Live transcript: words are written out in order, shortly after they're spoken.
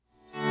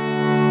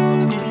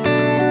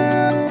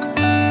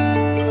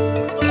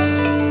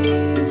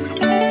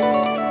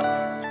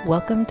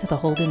Welcome to the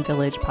Holden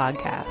Village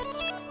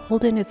podcast.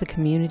 Holden is a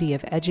community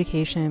of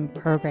education,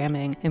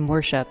 programming, and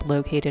worship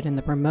located in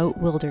the remote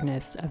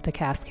wilderness of the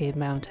Cascade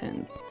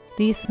Mountains.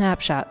 These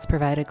snapshots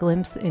provide a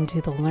glimpse into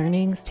the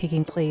learnings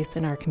taking place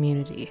in our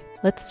community.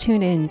 Let's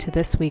tune in to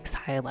this week's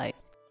highlight.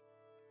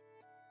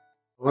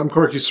 Well, I'm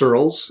Corky.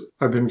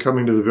 I've been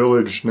coming to the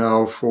village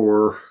now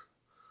for,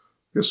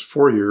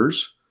 4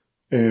 years,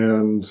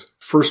 and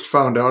first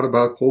found out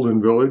about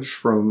Holden Village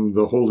from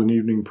the Holden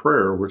Evening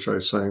Prayer, which I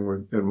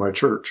sang in my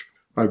church.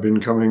 I've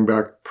been coming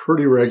back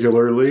pretty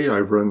regularly.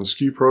 I've run the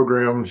ski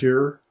program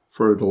here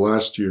for the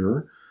last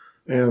year,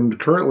 and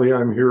currently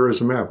I'm here as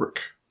a Maverick.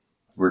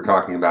 We're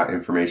talking about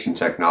information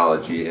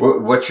technology.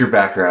 What's your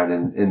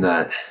background in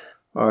that?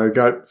 I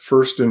got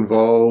first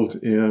involved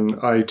in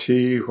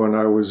IT when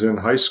I was in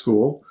high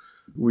school.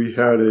 We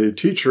had a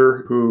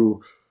teacher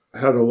who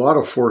had a lot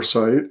of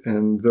foresight,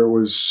 and there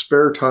was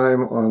spare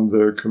time on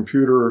the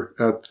computer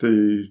at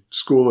the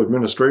school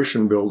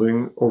administration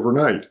building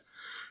overnight.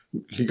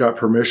 He got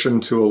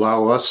permission to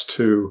allow us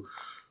to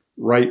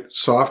write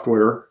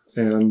software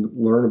and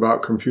learn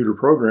about computer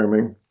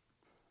programming.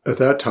 At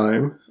that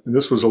time, and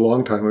this was a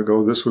long time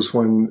ago, this was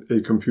when a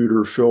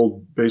computer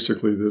filled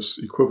basically this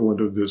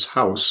equivalent of this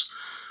house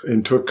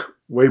and took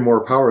way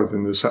more power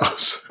than this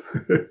house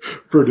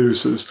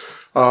produces.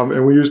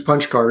 And we used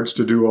punch cards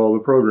to do all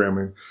the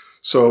programming.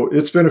 So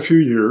it's been a few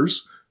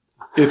years.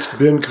 It's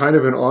been kind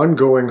of an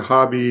ongoing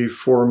hobby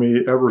for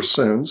me ever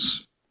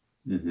since.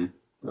 Mm-hmm.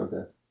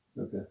 Okay.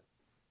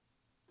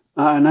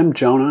 And I'm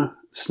Jonah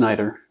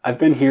Snyder. I've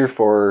been here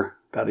for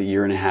about a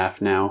year and a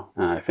half now.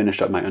 I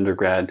finished up my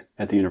undergrad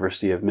at the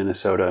University of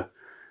Minnesota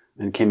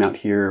and came out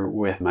here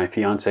with my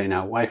fiance,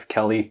 now wife,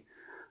 Kelly,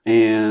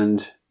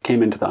 and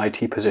came into the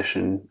IT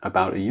position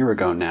about a year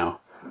ago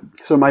now.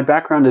 So my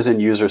background is in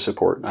user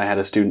support. I had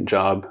a student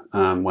job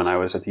when I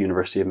was at the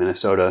University of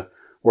Minnesota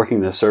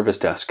working the service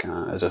desk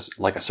as a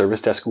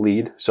service desk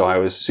lead. So I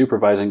was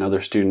supervising other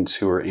students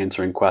who were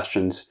answering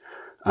questions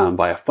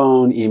via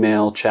phone,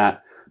 email,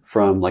 chat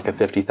from like a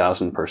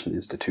 50,000 person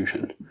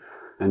institution.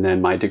 And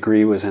then my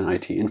degree was in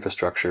IT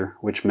infrastructure,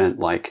 which meant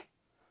like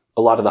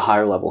a lot of the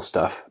higher level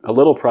stuff, a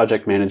little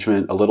project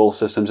management, a little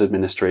systems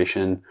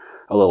administration,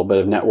 a little bit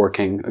of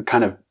networking,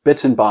 kind of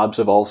bits and bobs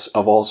of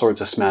all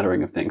sorts of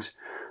smattering of things.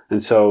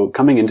 And so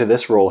coming into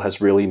this role has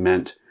really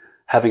meant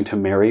having to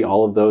marry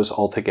all of those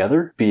all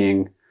together,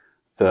 being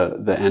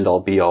the end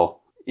all be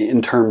all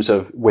in terms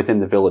of within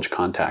the village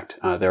contact.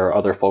 There are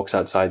other folks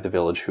outside the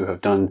village who have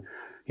done,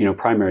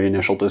 primary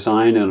initial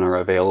design and are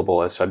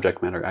available as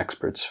subject matter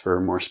experts for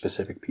more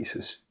specific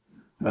pieces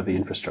of the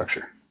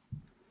infrastructure.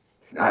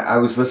 I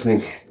was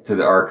listening to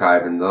the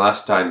archive, and the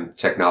last time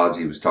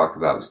technology was talked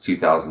about was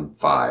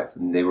 2005.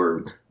 And they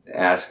were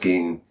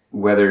asking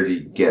whether to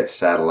get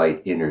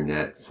satellite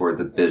internet for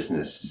the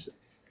business.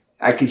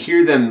 I could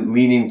hear them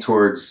leaning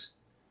towards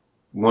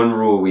one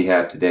rule we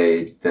have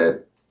today,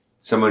 that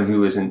someone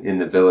who isn't in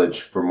the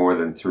village for more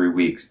than 3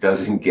 weeks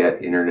doesn't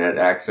get internet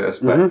access.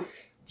 But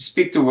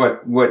speak to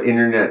what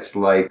internet's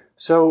like.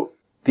 So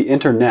the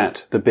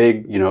internet, the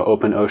big,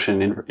 open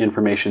ocean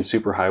information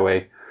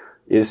superhighway,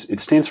 it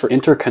stands for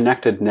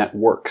interconnected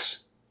networks.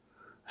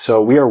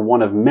 So we are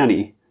one of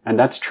many. And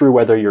that's true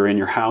whether you're in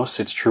your house,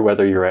 it's true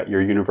whether you're at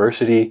your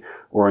university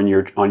or on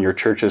your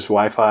church's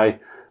Wi-Fi.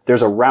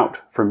 There's a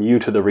route from you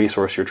to the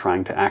resource you're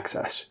trying to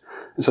access.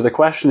 And so the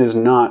question is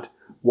not,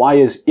 why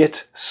is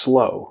it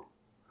slow?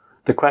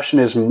 The question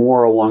is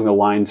more along the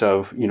lines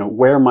of,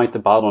 where might the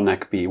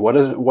bottleneck be? What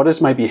does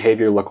my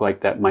behavior look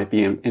like that might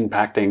be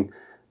impacting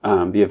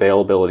the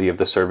availability of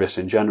the service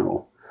in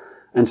general?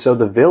 And so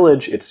the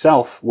village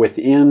itself,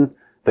 within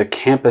the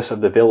campus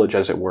of the village,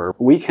 as it were,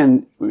 we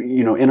can,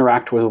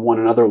 interact with one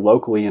another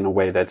locally in a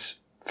way that's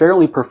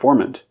fairly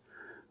performant.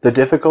 The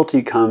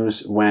difficulty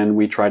comes when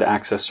we try to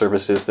access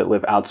services that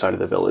live outside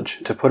of the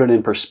village. To put it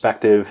in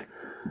perspective,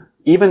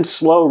 even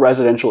slow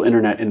residential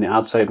internet in the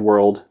outside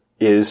world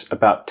is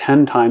about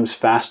 10 times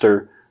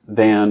faster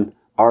than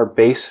our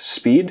base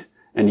speed,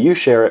 and you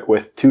share it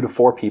with 2 to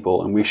 4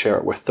 people, and we share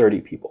it with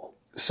 30 people.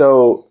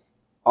 So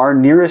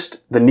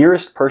the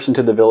nearest person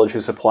to the village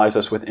who supplies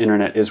us with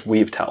internet is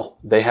Weavetel.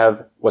 They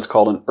have what's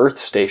called an earth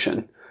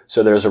station.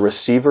 So there's a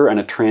receiver and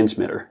a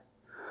transmitter.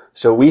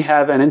 So we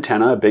have an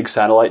antenna, a big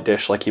satellite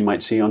dish like you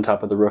might see on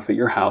top of the roof at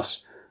your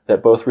house,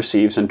 that both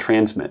receives and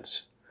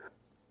transmits.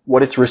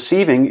 What it's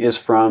receiving is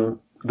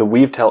from the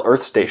Weavetel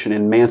earth station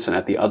in Manson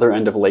at the other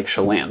end of Lake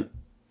Chelan.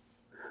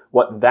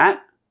 What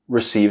that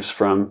receives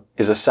from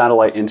is a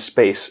satellite in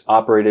space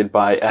operated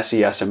by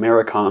SES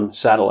Americom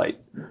satellite.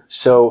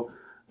 So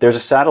there's a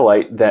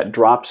satellite that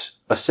drops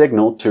a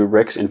signal to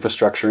Rick's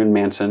infrastructure in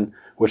Manson,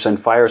 which then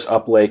fires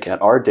up lake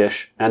at our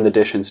dish and the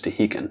dish in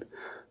Stehekin.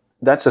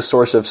 That's a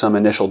source of some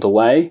initial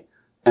delay,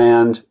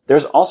 and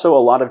there's also a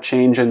lot of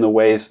change in the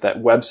ways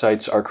that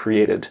websites are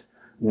created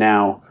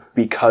now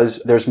because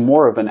there's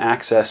more of an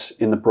access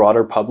in the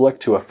broader public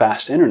to a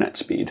fast internet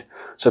speed.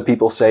 So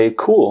people say,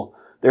 cool,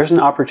 there's an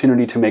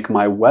opportunity to make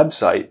my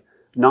website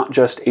not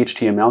just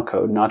HTML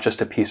code, not just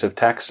a piece of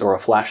text or a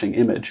flashing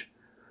image,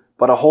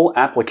 but a whole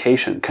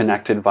application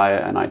connected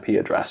via an IP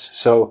address.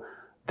 So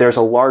there's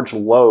a large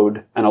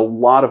load and a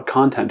lot of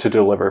content to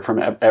deliver, from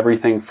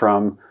everything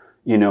from,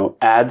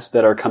 ads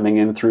that are coming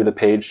in through the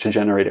page to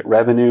generate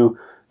revenue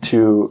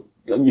to,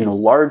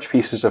 large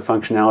pieces of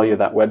functionality of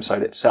that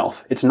website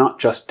itself. It's not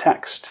just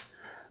text.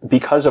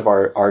 Because of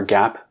our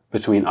gap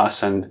between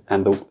us and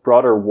the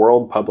broader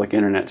world public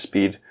internet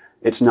speed,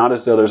 it's not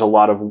as though there's a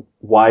lot of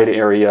wide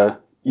area,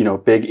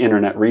 big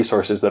internet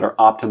resources that are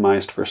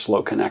optimized for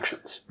slow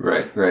connections.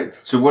 Right.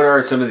 So what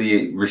are some of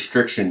the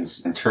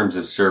restrictions in terms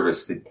of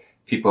service that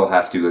people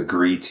have to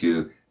agree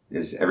to?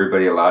 Is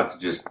everybody allowed to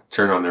just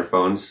turn on their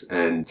phones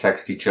and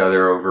text each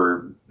other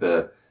over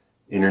the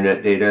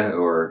internet data,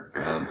 or?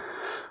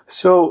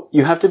 So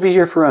you have to be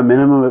here for a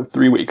minimum of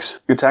 3 weeks.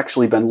 It's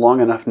actually been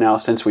long enough now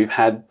since we've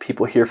had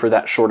people here for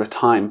that short a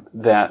time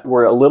that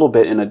we're a little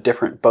bit in a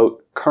different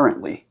boat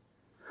currently.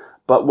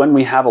 But when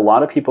we have a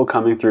lot of people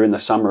coming through in the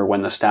summer,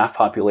 when the staff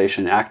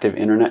population, active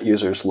internet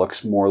users,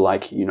 looks more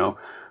like,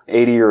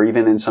 80 or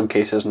even in some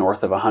cases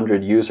north of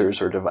 100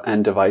 users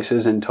and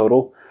devices in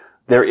total,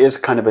 there is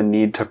kind of a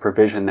need to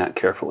provision that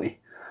carefully.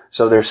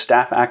 So there's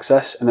staff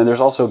access, and then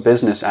there's also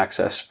business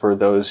access for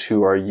those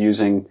who are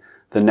using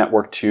the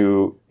network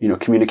to,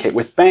 communicate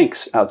with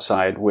banks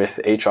outside, with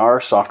HR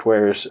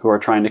softwares who are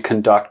trying to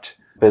conduct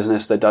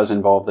business that does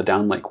involve the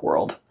downlink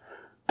world.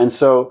 And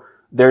so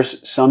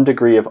there's some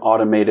degree of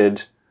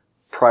automated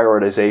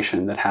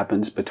prioritization that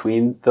happens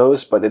between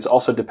those, but it's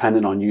also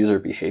dependent on user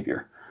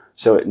behavior.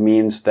 So it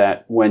means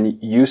that when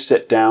you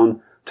sit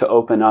down to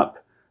open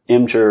up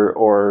Imgur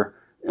or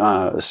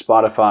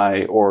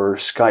Spotify or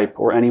Skype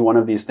or any one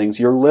of these things,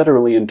 you're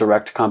literally in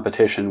direct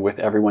competition with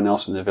everyone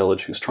else in the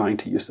village who's trying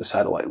to use the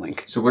satellite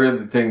link. So what are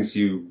the things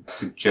you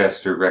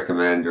suggest or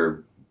recommend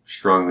or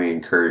strongly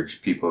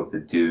encourage people to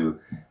do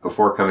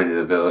before coming to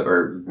the village,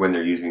 or when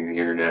they're using the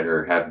internet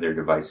or have their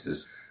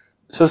devices?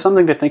 So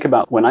something to think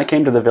about. When I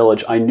came to the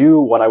village, I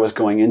knew what I was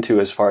going into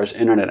as far as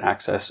internet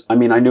access. I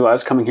mean, I knew I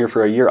was coming here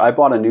for a year. I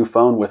bought a new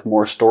phone with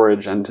more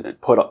storage and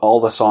put all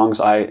the songs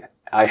I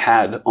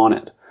had on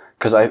it,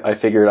 because I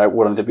figured I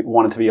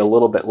wanted to be a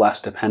little bit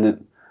less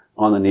dependent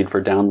on the need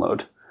for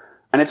download.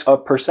 And it's a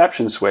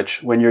perception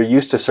switch when you're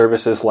used to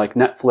services like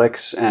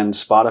Netflix and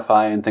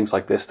Spotify and things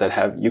like this that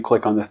have, you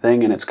click on the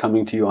thing and it's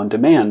coming to you on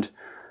demand.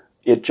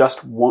 It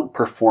just won't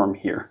perform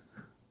here.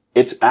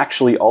 It's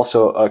actually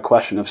also a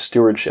question of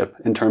stewardship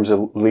in terms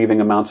of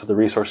leaving amounts of the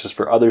resources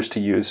for others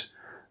to use,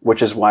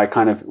 which is why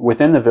kind of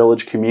within the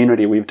village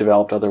community, we've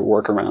developed other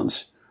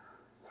workarounds.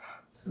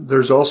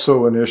 There's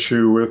also an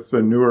issue with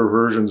the newer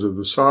versions of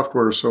the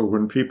software. So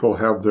when people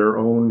have their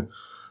own,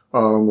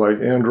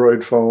 like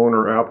Android phone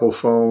or Apple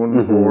phone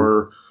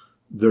or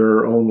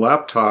their own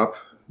laptop,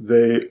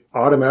 they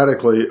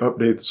automatically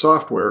update the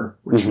software,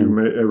 which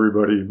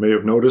everybody may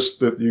have noticed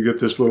that you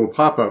get this little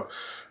pop-up.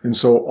 And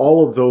so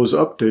all of those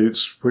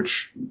updates,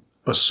 which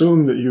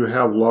assume that you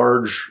have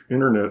large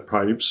internet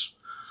pipes,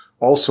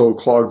 also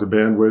clog the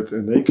bandwidth,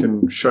 and they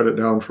can shut it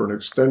down for an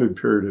extended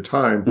period of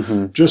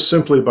time just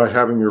simply by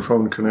having your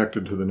phone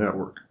connected to the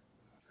network.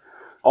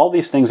 All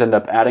these things end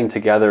up adding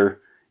together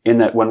in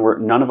that when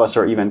none of us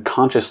are even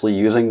consciously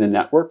using the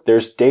network,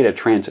 there's data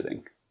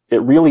transiting.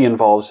 It really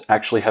involves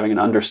actually having an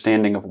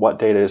understanding of what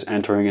data is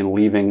entering and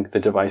leaving the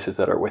devices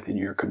that are within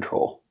your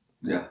control.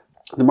 Yeah.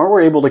 The more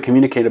we're able to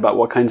communicate about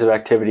what kinds of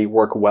activity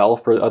work well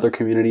for other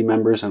community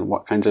members and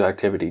what kinds of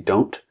activity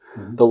don't,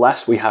 the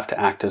less we have to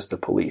act as the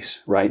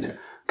police, right?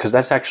 Because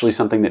that's actually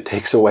something that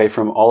takes away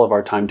from all of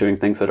our time doing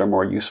things that are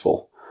more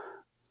useful.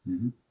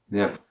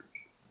 Yeah.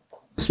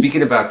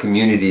 Speaking about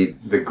community,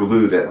 the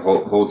glue that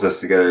holds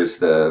us together is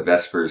the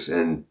Vespers.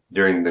 And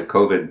during the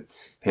COVID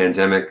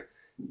pandemic,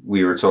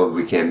 we were told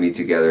we can't meet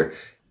together.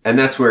 And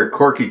that's where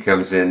Corky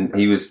comes in.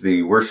 He was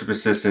the worship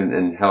assistant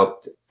and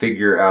helped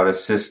figure out a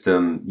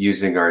system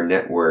using our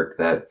network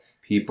that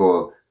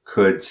people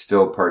could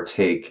still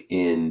partake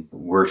in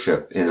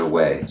worship in a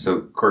way.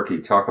 So, Corky,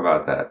 talk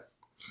about that.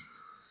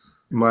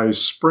 My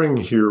spring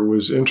here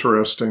was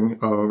interesting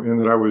in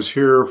that I was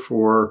here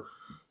for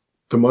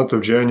the month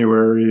of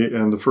January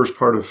and the first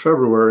part of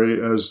February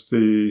as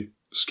the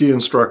ski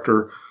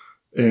instructor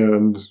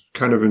and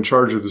kind of in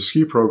charge of the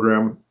ski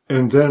program.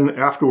 And then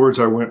afterwards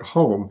I went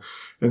home.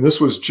 And this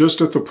was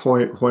just at the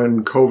point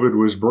when COVID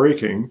was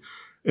breaking.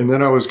 And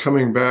then I was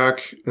coming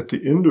back at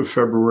the end of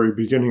February,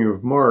 beginning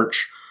of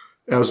March,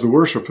 as the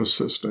worship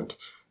assistant.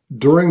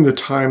 During the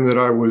time that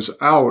I was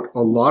out,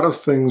 a lot of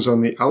things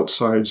on the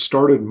outside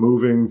started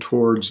moving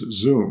towards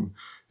Zoom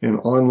and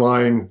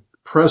online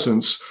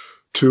presence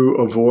to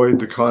avoid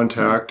the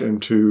contact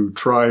and to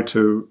try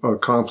to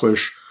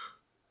accomplish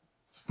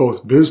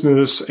both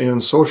business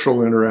and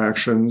social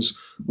interactions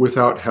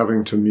without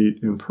having to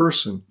meet in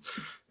person.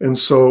 And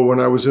so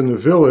when I was in the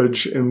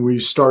village and we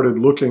started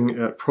looking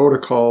at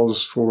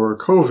protocols for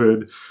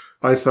COVID,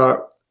 I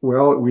thought,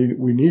 well, we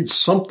need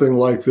something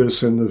like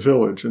this in the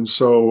village. And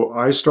so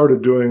I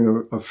started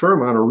doing a fair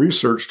amount of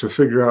research to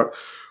figure out,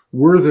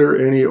 were there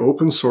any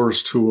open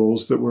source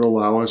tools that would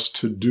allow us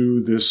to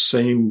do this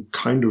same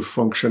kind of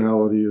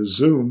functionality as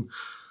Zoom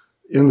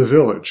in the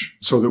village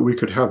so that we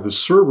could have the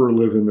server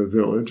live in the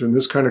village. And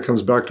this kind of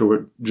comes back to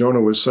what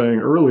Jonah was saying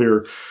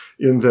earlier,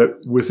 in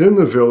that within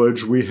the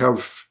village, we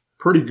have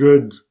pretty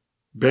good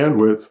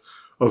bandwidth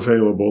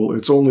available.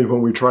 It's only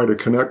when we try to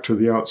connect to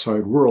the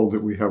outside world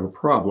that we have a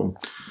problem.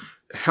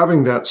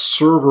 Having that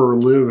server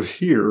live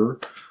here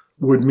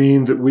would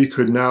mean that we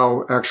could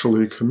now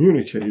actually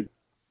communicate.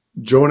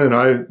 Jonah and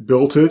I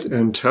built it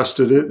and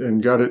tested it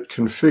and got it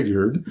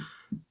configured.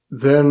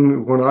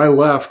 Then when I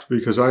left,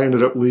 because I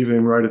ended up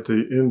leaving right at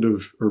the end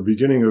of or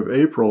beginning of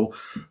April,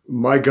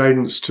 my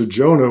guidance to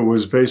Jonah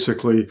was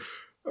basically,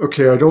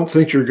 okay, I don't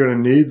think you're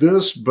going to need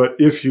this, but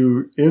if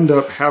you end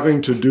up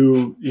having to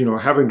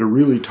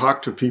really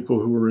talk to people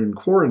who are in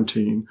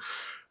quarantine,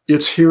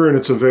 it's here and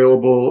it's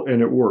available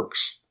and it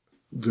works.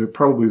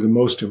 Probably the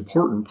most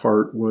important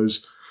part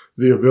was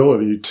the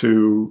ability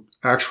to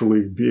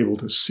actually be able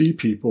to see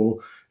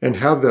people and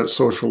have that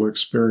social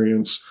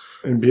experience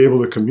and be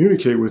able to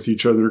communicate with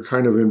each other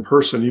kind of in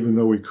person, even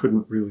though we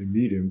couldn't really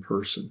meet in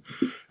person.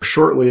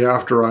 Shortly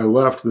after I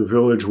left, the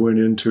village went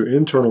into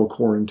internal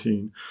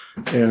quarantine,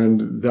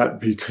 and that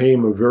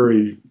became a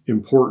very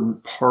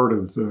important part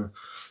of the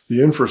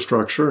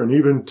infrastructure. And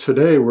even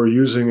today, we're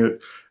using it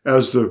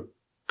as the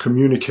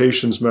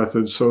communications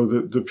method so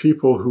that the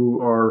people who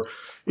are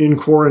in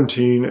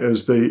quarantine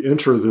as they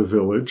enter the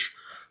village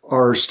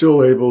are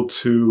still able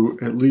to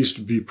at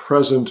least be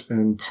present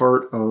and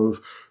part of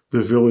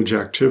the village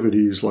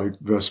activities like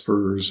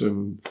Vespers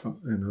and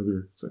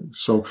other things.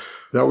 So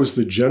that was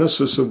the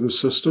genesis of the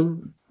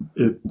system.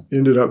 It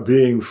ended up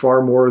being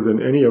far more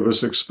than any of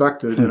us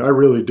expected. And I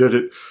really did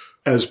it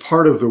as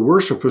part of the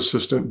worship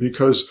assistant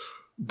because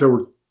there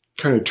were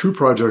kind of two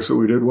projects that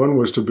we did. One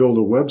was to build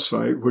a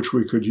website, which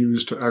we could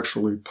use to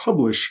actually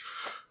publish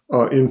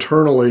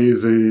internally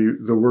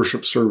the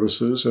worship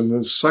services. And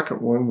the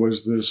second one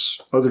was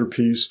this other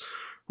piece,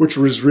 which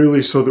was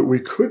really so that we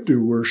could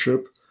do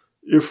worship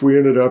if we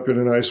ended up in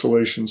an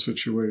isolation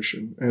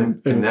situation.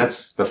 And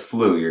that's the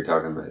flu you're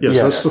talking about. Yes,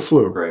 that's the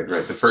flu.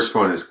 Right. The first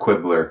one is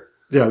Quibbler.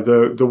 Yeah,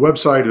 the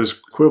website is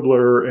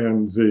Quibbler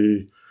and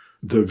the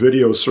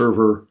video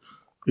server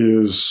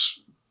is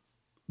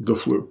the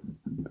flu.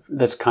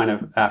 That's kind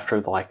of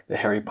after the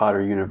Harry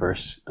Potter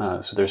universe.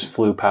 So there's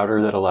flu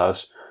powder that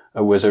allows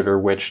a wizard or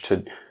witch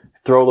to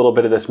throw a little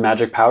bit of this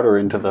magic powder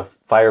into the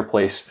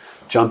fireplace,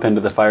 jump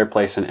into the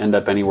fireplace, and end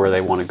up anywhere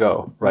they want to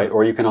go, right?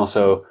 Or you can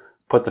also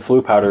put the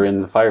flu powder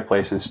in the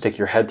fireplace and stick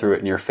your head through it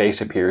and your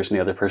face appears in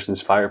the other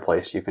person's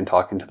fireplace. You can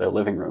talk into their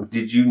living room.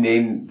 Did you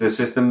name the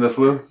system the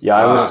flu?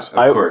 Yeah, of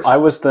course. I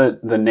was the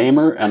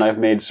namer, and I've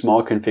made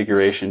small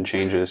configuration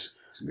changes.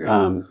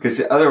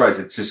 Because otherwise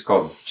it's just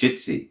called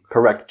Jitsi.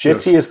 Correct.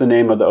 Jitsi is the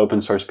name of the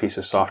open source piece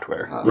of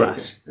software.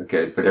 Yes.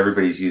 Okay, but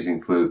everybody's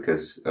using flu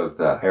because of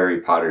the Harry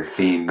Potter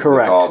theme.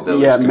 Correct. With all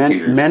village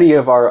computers. Many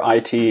of our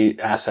IT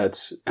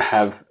assets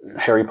have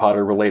Harry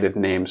Potter related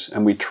names,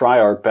 and we try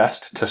our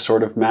best to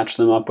sort of match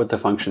them up with the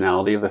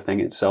functionality of the thing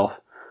itself.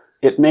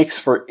 It makes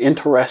for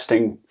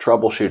interesting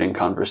troubleshooting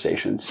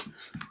conversations.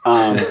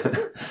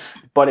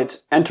 But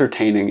it's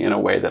entertaining in a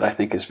way that I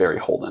think is very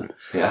Holden.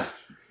 Yeah.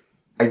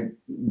 I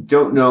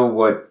don't know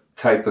what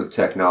type of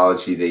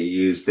technology they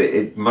used.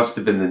 It must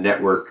have been the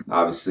network,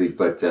 obviously,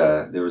 but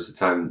there was a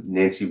time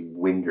Nancy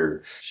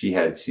Winder, she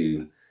had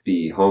to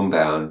be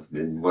homebound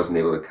and wasn't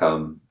able to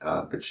come,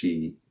 but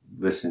she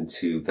listened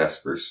to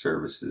Vespers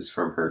services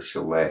from her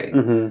chalet.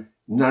 Mm-hmm.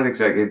 Not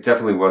exactly, it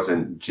definitely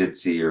wasn't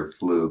Jitsi or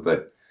Flu,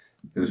 but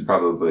it was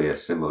probably a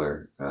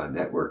similar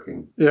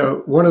networking. Yeah,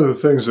 one of the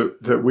things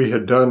that we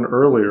had done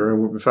earlier,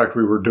 and in fact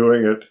we were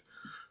doing it,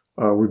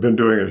 we've been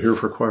doing it here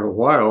for quite a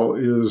while,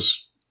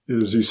 is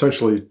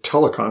essentially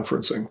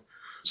teleconferencing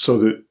so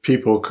that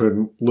people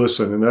can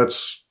listen. And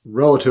that's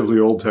relatively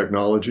old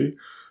technology,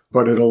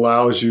 but it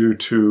allows you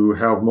to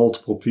have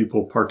multiple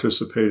people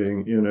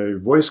participating in a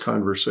voice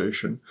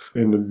conversation.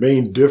 And the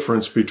main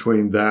difference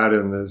between that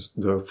and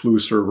the Flu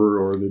server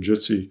or the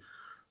Jitsi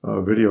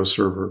video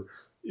server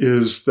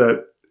is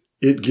that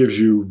it gives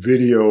you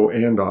video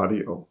and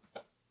audio.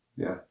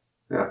 Yeah.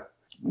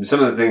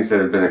 Some of the things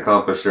that have been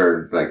accomplished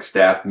are like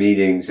staff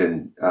meetings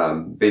and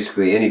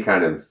basically any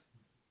kind of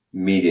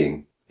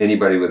meeting.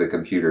 Anybody with a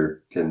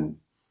computer can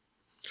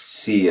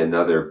see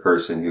another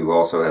person who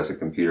also has a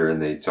computer and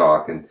they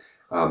talk. And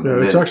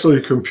it's actually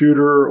a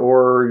computer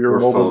or your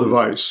mobile phone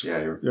device. Yeah,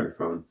 your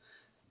phone.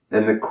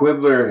 And the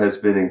Quibbler has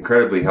been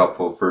incredibly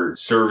helpful for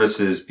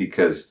services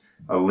because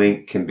a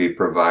link can be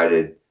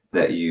provided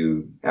that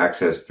you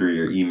access through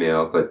your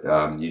email,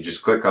 but you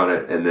just click on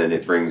it and then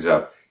it brings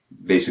up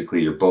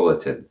basically your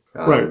bulletin.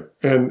 Right.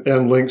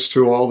 And links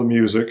to all the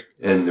music.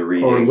 And the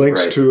reading. Or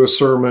links to a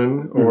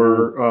sermon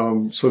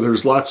or, so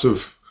there's lots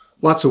of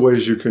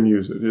ways you can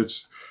use it.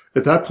 It's,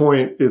 at that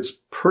point,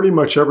 it's pretty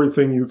much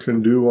everything you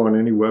can do on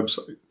any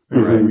website.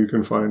 Everything you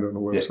can find on a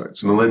website. Yeah.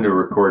 So Melinda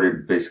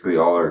recorded basically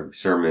all her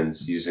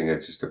sermons using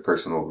just a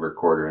personal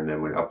recorder and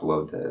then would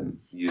upload them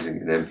using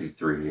an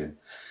MP3.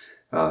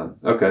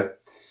 Okay.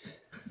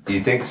 Do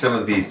you think some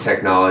of these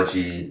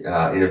technology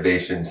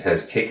innovations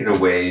has taken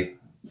away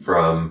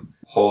from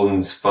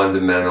Holden's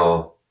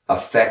fundamental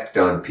effect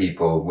on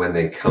people when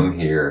they come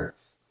here?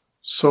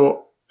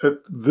 So at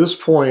this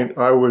point,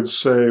 I would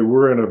say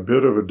we're in a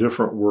bit of a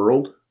different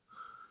world,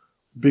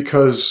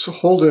 because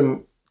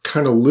Holden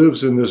kind of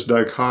lives in this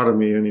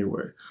dichotomy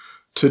anyway.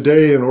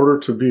 Today, in order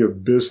to be a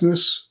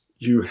business,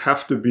 you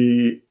have to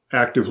be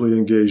actively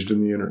engaged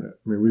in the internet.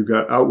 I mean, we've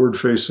got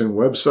outward-facing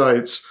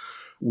websites.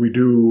 We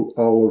do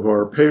all of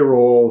our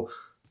payroll,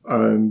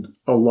 and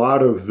a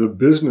lot of the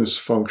business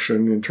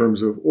function in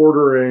terms of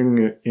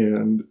ordering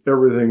and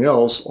everything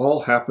else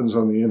all happens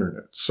on the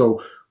internet.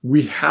 So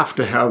we have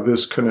to have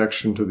this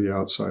connection to the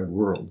outside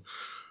world.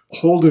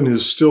 Holden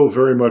is still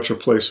very much a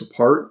place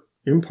apart,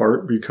 in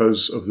part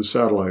because of the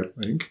satellite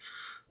link,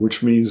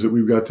 which means that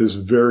we've got this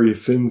very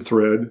thin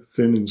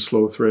and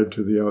slow thread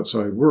to the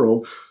outside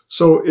world.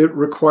 So it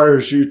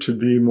requires you to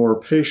be more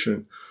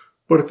patient.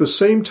 But at the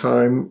same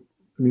time,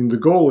 I mean, the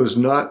goal is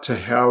not to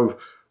have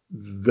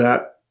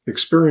that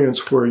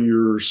experience where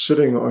you're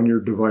sitting on your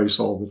device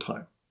all the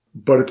time.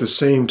 But at the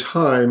same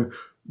time,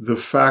 the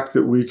fact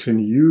that we can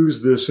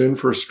use this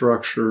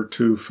infrastructure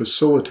to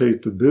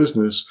facilitate the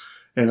business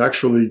and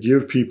actually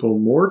give people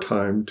more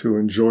time to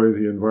enjoy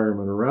the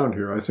environment around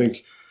here, I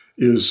think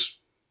is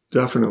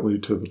definitely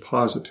to the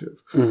positive.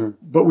 Mm-hmm.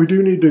 But we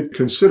do need to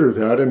consider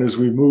that. And as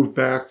we move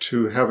back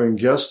to having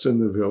guests in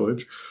the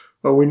village,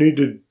 we need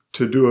to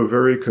do a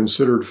very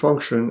considered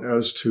function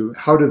as to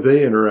how do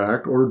they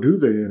interact, or do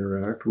they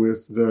interact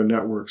with the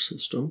network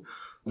system.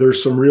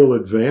 There's some real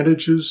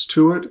advantages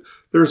to it.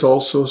 There's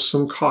also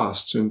some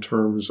costs in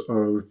terms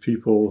of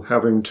people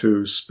having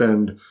to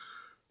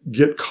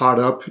get caught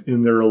up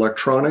in their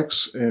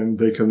electronics, and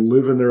they can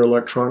live in their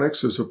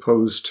electronics as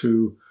opposed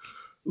to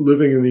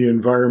living in the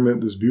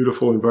environment, this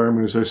beautiful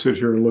environment, as I sit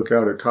here and look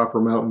out at Copper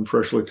Mountain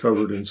freshly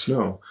covered in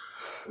snow.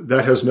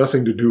 That has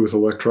nothing to do with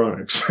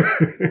electronics.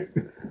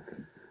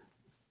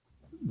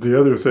 The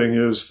other thing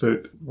is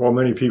that while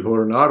many people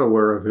are not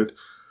aware of it,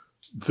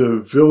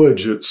 the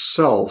village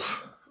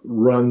itself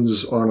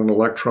runs on an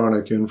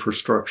electronic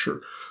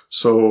infrastructure.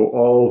 So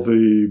all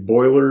the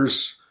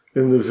boilers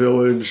in the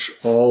village,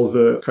 all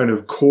the kind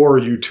of core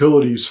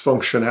utilities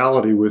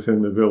functionality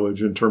within the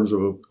village in terms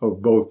of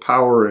both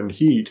power and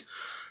heat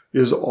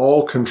is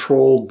all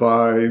controlled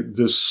by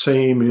this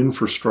same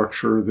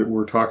infrastructure that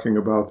we're talking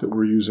about that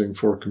we're using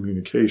for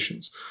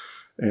communications.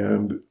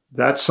 And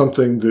that's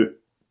something that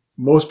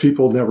most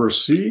people never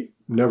see,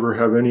 never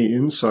have any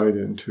insight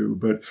into,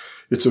 but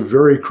it's a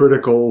very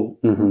critical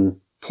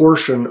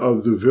portion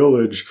of the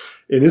village.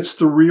 And it's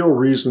the real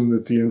reason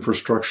that the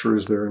infrastructure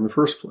is there in the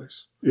first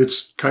place.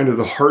 It's kind of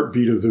the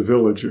heartbeat of the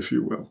village, if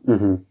you will.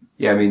 Mm-hmm.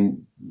 Yeah, I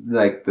mean,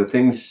 like the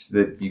things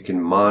that you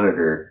can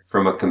monitor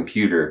from a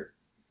computer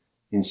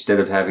instead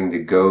of having to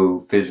go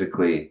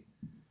physically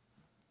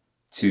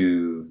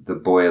to the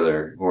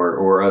boiler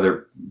or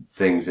other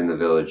things in the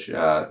village.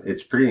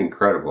 It's pretty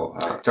incredible.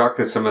 Talk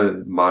to some of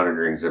the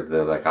monitorings of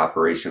the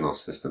operational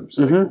systems.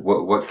 Like,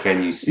 what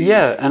can you see?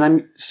 Yeah,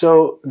 and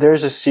so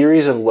there's a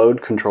series of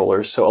load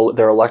controllers. So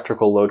they're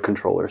electrical load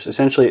controllers.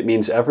 Essentially, it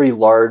means every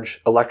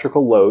large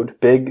electrical load,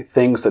 big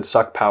things that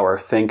suck power.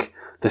 Think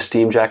the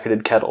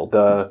steam-jacketed kettle,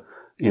 the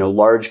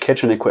large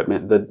kitchen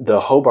equipment,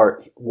 the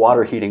Hobart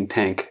water heating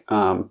tank.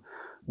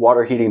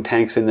 Water heating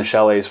tanks in the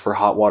chalets for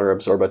hot water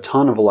absorb a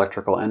ton of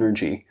electrical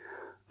energy.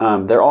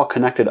 They're all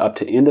connected up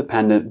to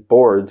independent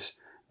boards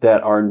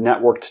that are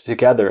networked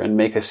together and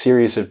make a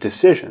series of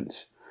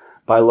decisions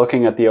by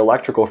looking at the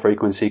electrical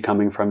frequency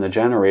coming from the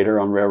generator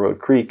on Railroad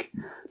Creek,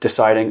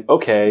 deciding,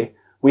 okay,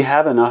 we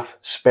have enough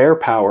spare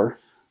power,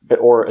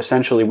 or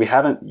essentially we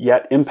haven't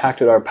yet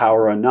impacted our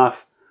power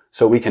enough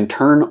so we can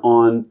turn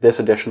on this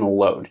additional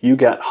load. You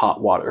get hot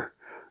water.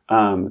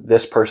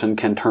 This person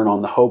can turn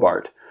on the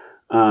Hobart.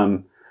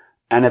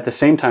 And at the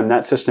same time,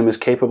 that system is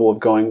capable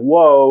of going,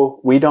 whoa,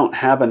 we don't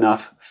have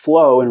enough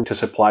flow to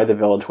supply the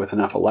village with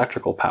enough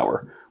electrical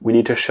power. We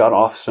need to shut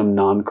off some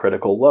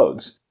non-critical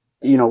loads.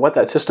 What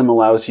that system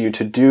allows you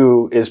to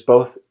do is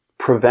both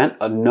prevent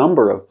a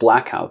number of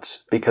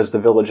blackouts, because the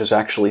village is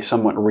actually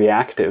somewhat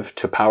reactive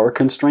to power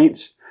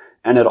constraints.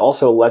 And it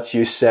also lets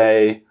you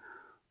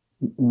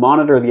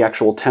monitor the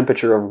actual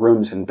temperature of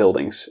rooms in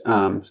buildings.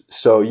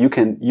 So you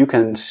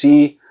can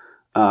see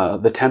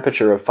the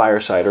temperature of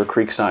Fireside or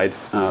Creekside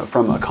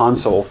from a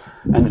console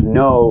and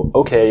know,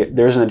 okay,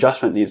 there's an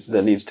adjustment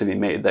that needs to be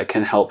made that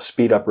can help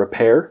speed up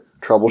repair,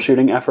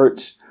 troubleshooting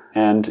efforts,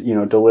 and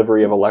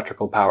delivery of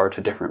electrical power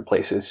to different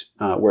places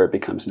where it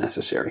becomes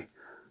necessary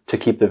to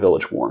keep the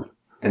village warm.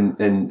 And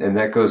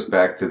that goes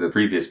back to the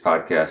previous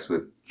podcast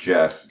with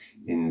Jeff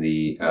in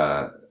the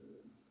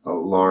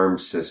alarm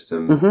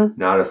system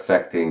not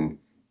affecting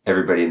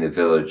everybody in the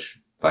village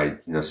by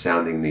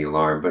sounding the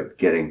alarm, but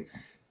getting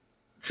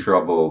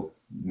trouble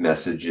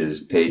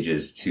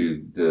pages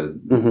to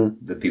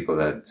the people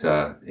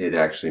that it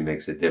actually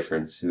makes a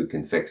difference, who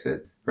can fix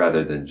it,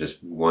 rather than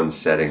just one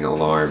setting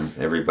alarm.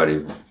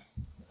 Everybody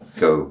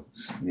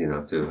goes,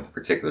 to a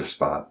particular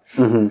spot.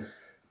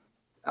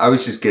 I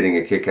was just getting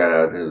a kick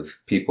out of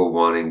people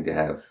wanting to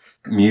have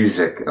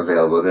music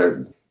available.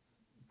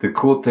 The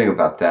cool thing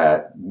about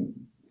that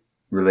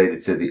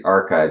related to the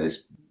archive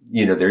is,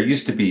 there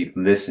used to be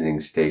listening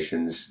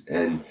stations,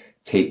 and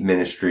tape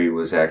ministry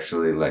was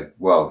actually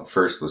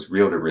first was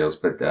reel-to-reels,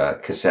 but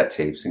cassette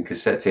tapes. And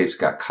cassette tapes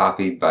got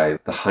copied by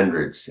the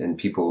hundreds, and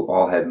people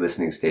all had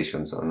listening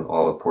stations on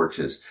all the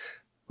porches.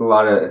 A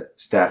lot of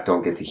staff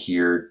don't get to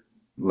hear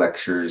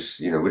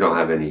lectures. We don't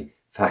have any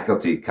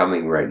faculty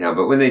coming right now,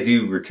 but when they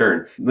do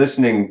return,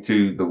 listening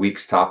to the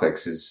week's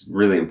topics is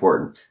really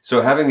important.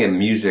 So having a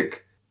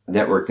music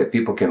network that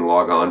people can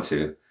log on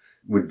to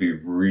would be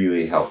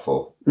really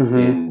helpful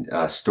in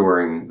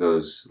storing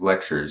those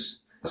lectures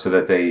so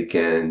that they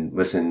can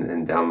listen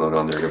and download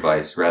on their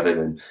device rather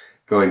than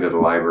going to the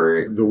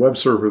library. The web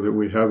server that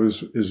we have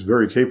is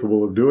very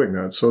capable of doing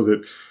that, so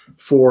that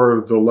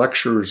for the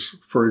lectures,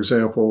 for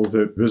example,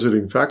 that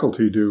visiting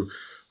faculty do,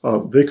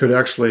 they could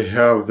actually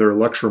have their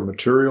lecture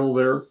material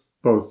there,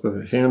 both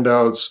the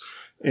handouts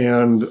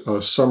and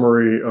a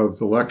summary of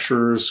the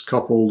lectures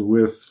coupled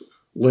with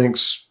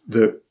links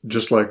that,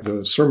 just like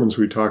the sermons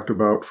we talked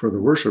about for the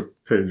worship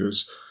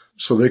pages,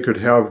 so they could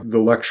have the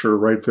lecture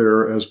right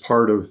there as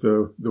part of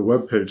the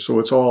web page. So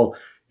it's all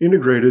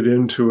integrated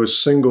into a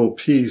single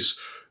piece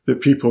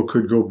that people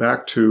could go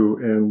back to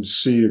and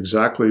see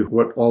exactly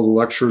what all the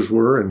lectures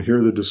were and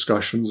hear the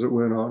discussions that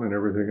went on and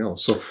everything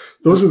else. So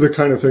those are the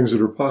kind of things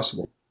that are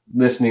possible.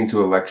 Listening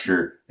to a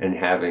lecture and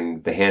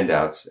having the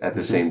handouts at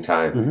the same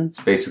time, it's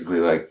basically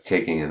like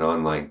taking an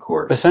online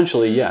course.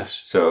 Essentially,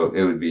 yes. So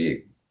it would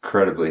be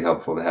incredibly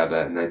helpful to have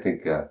that. And I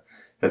think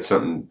that's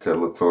something to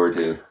look forward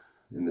to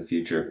in the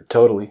future.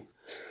 Totally.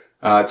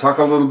 Talk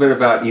a little bit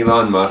about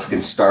Elon Musk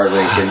and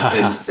Starlink.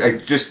 And I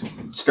just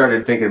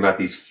started thinking about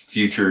these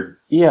future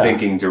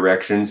thinking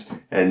directions.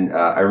 And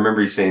I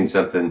remember you saying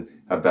something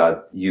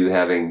about you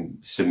having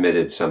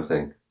submitted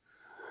something.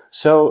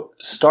 So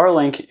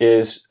Starlink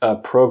is a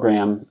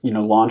program,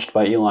 launched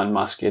by Elon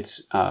Musk.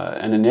 It's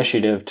an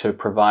initiative to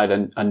provide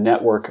a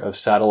network of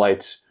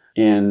satellites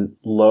in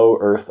low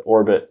Earth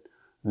orbit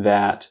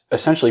that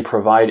essentially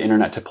provide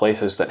internet to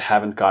places that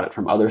haven't got it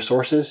from other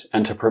sources,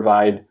 and to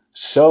provide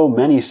so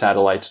many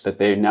satellites that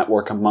they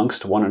network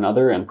amongst one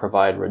another and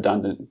provide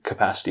redundant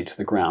capacity to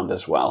the ground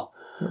as well.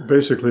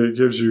 Basically, it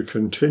gives you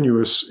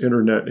continuous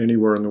internet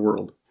anywhere in the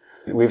world.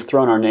 We've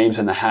thrown our names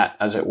in the hat,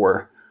 as it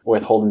were,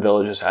 with Holden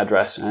Village's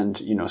address,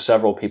 and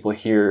several people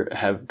here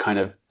have kind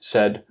of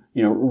said,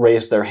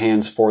 raised their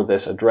hands for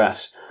this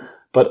address.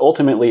 But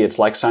ultimately, it's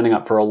like signing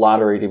up for a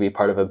lottery to be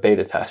part of a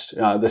beta test.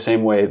 The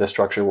same way the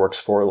structure works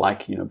for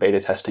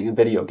beta testing a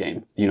video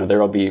game. There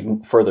will be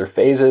further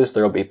phases,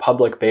 there will be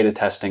public beta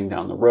testing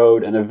down the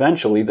road, and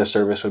eventually the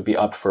service would be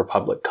up for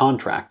public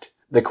contract.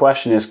 The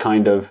question is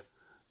kind of,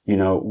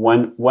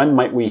 when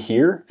might we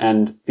hear?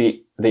 And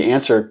the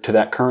answer to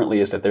that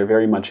currently is that they're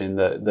very much in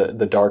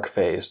the dark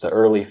phase, the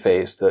early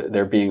phase.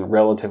 They're being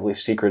relatively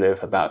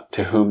secretive about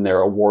to whom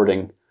they're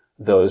awarding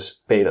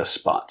those beta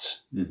spots.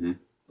 Mm-hmm.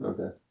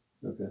 Okay.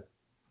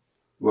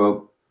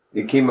 Well,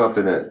 it came up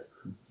in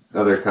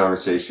another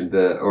conversation,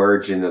 the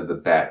origin of the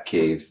Bat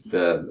Cave,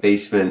 the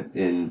basement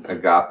in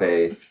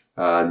Agape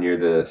near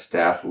the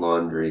staff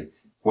laundry.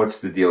 What's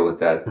the deal with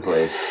that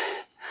place?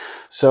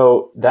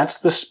 So that's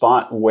the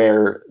spot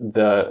where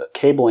the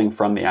cabling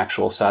from the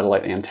actual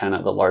satellite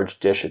antenna, the large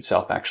dish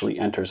itself, actually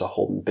enters a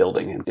Holden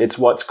building. It's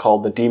what's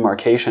called the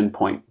demarcation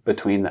point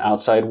between the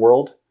outside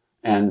world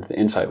and the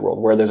inside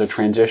world, where there's a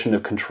transition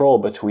of control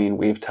between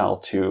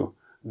Weavetel to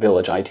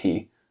Village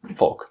IT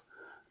folk.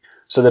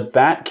 So the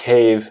Bat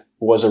Cave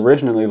was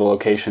originally the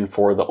location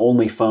for the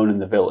only phone in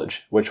the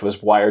village, which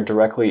was wired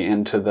directly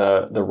into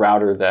the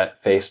router that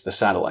faced the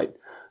satellite.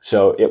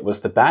 So it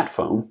was the Bat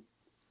phone.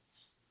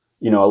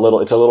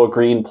 It's a little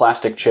green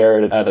plastic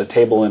chair at a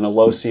table in a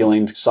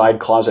low-ceilinged side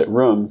closet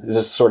room. It's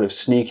this sort of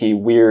sneaky,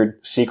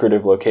 weird,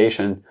 secretive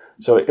location.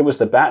 So it was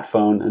the Bat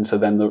phone, and so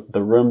then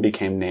the room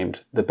became named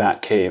the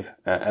Bat Cave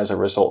as a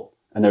result.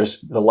 And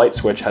the light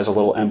switch has a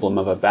little emblem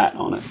of a bat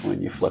on it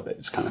when you flip it.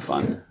 It's kind of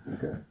fun.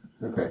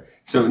 Okay.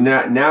 So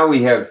now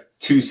we have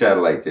 2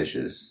 satellite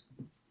dishes.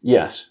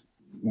 Yes.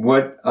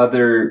 What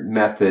other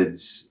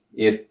methods,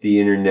 if the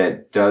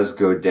internet does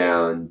go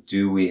down,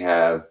 do we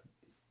have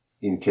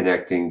in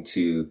connecting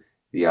to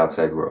the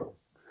outside world?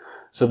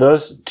 So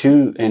those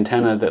 2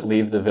 antennae that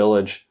leave the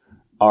village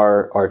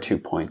are 2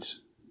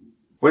 points.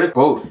 What if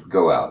both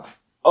go out?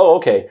 Oh,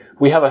 okay.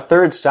 We have a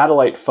third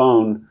satellite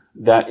phone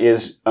that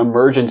is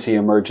emergency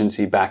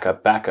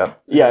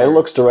backup. Yeah, it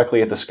looks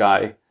directly at the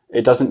sky.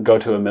 It doesn't go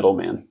to a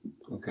middleman.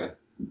 Okay.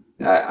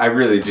 I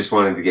really just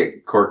wanted to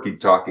get Corky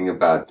talking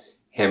about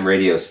ham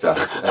radio stuff.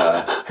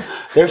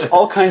 There's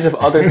all kinds of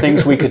other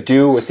things we could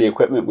do with the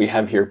equipment we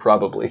have here,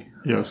 probably.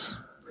 Yes.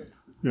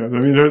 Yeah, I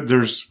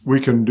mean,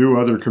 we can do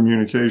other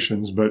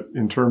communications, but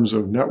in terms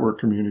of network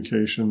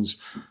communications,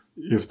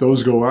 if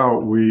those go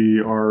out,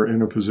 we are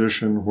in a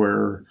position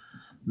where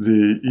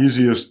the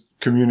easiest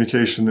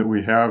communication that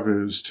we have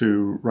is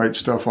to write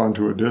stuff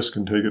onto a disk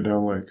and take it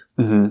down link.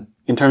 Mm-hmm.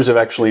 In terms of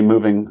actually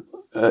moving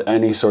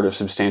any sort of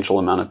substantial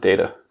amount of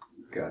data.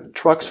 Got it.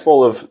 Trucks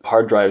full of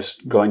hard drives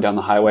going down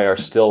the highway are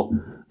still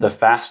the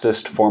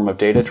fastest form of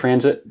data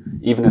transit,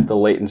 even if the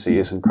latency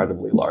is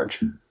incredibly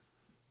large.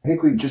 I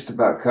think we've just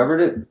about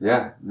covered it.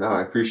 Yeah, no,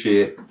 I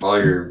appreciate all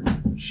your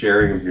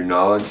sharing of your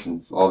knowledge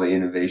and all the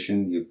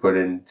innovation you put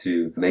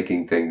into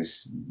making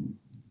things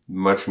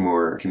much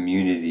more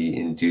community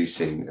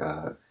inducing,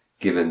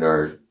 given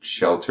our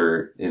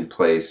shelter in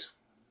place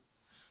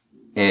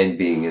and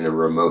being in a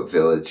remote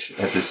village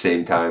at the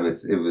same time.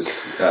 It was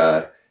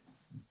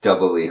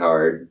doubly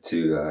hard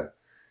to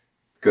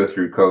go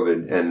through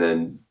COVID, and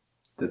then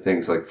the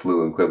things like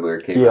flu and quibbler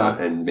came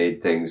out and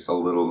made things a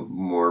little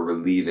more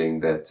relieving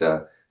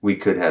that we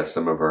could have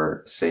some of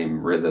our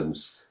same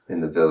rhythms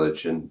in the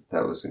village, and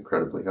that was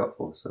incredibly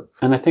helpful. So,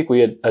 and I think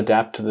we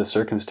adapt to the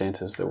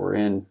circumstances that we're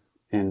in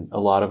a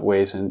lot of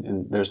ways,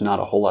 and there's not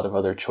a whole lot of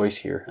other choice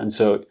here. And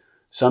so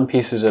some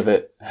pieces of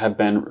it have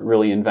been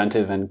really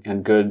inventive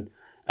and good,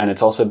 and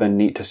it's also been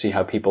neat to see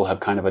how people have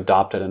kind of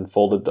adopted and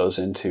folded those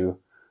into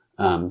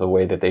the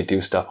way that they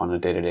do stuff on a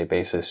day-to-day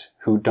basis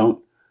who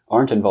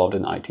aren't involved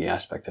in the IT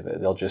aspect of it.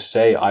 They'll just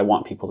say, I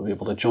want people to be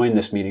able to join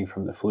this meeting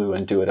from the flu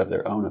and do it of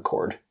their own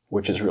accord,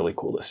 which is really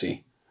cool to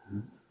see.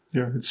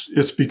 Yeah,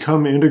 it's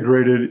become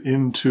integrated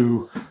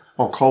into,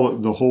 I'll call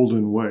it the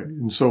Holden way.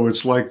 And so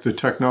it's like the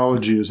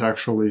technology is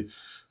actually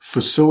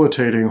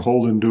facilitating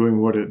Holden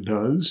doing what it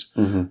does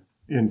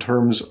in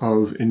terms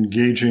of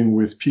engaging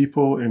with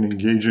people and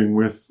engaging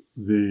with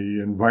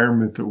the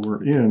environment that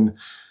we're in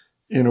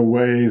a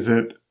way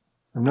that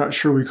I'm not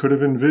sure we could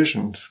have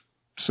envisioned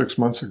 6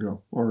 months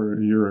ago or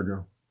a year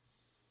ago.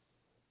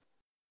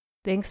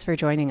 Thanks for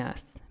joining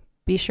us.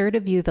 Be sure to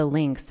view the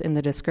links in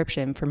the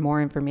description for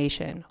more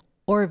information,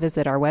 or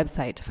visit our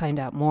website to find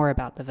out more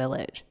about the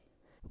village.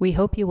 We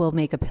hope you will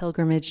make a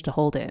pilgrimage to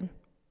Holden.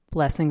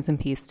 Blessings and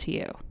peace to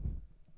you.